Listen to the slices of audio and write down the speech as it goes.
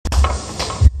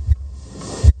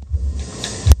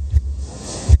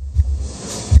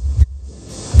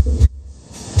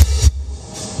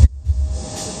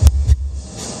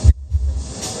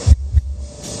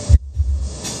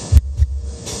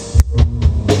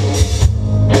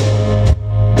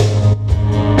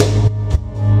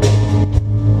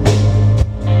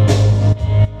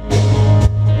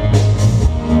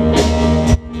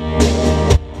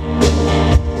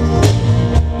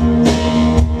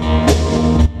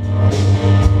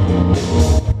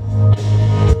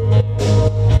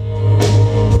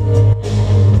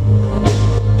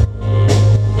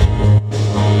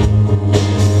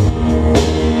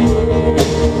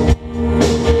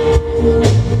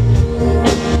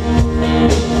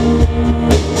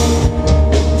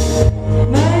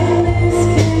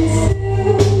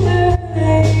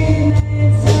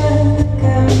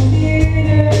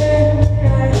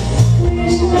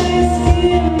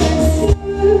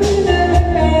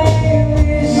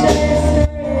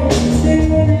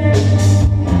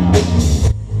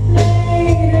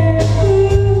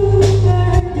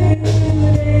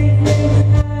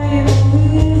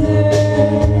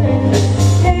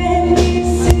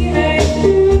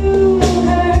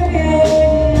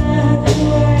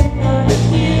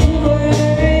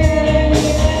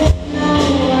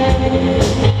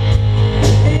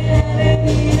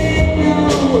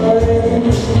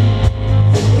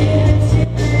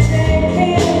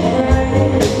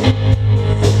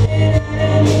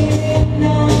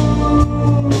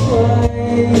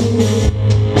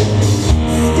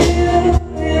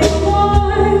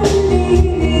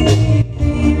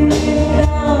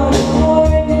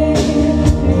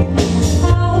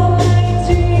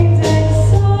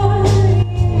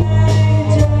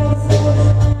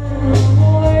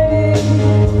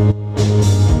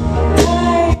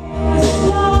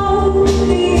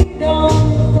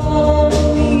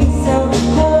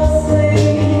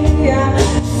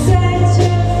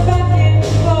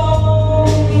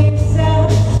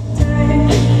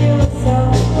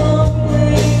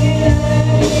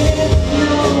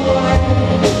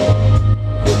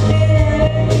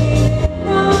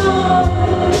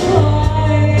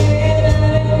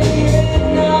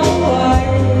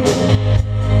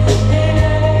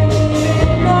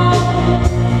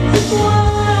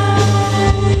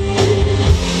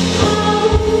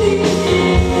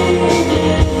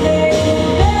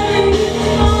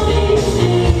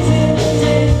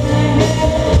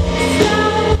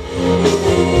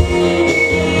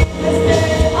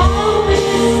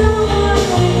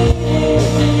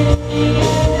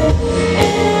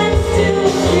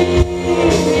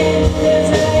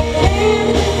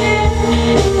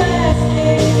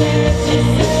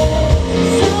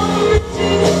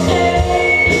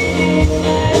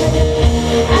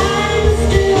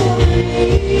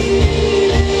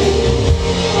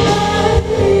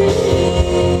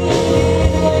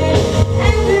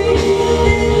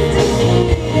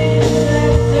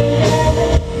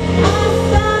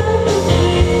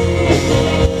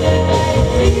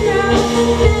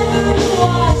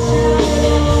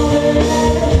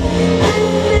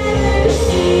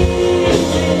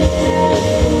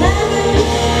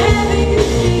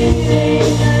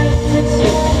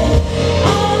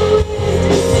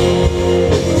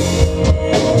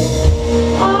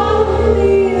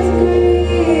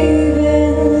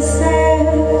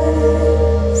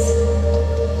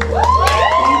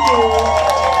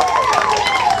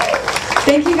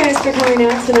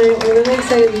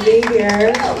excited to be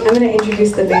here. I'm going to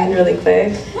introduce the band really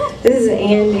quick. This is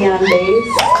Andy on bass.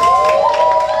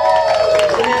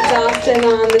 And that's Austin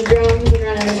on the drums and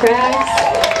running the tracks.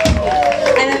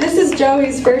 And then this is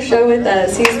Joey's first show with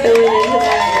us. He's filling in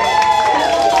today.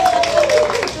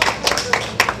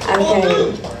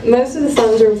 Okay, most of the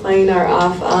songs we're playing are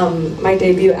off my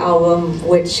debut album,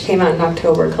 which came out in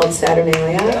October, called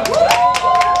Saturnalia.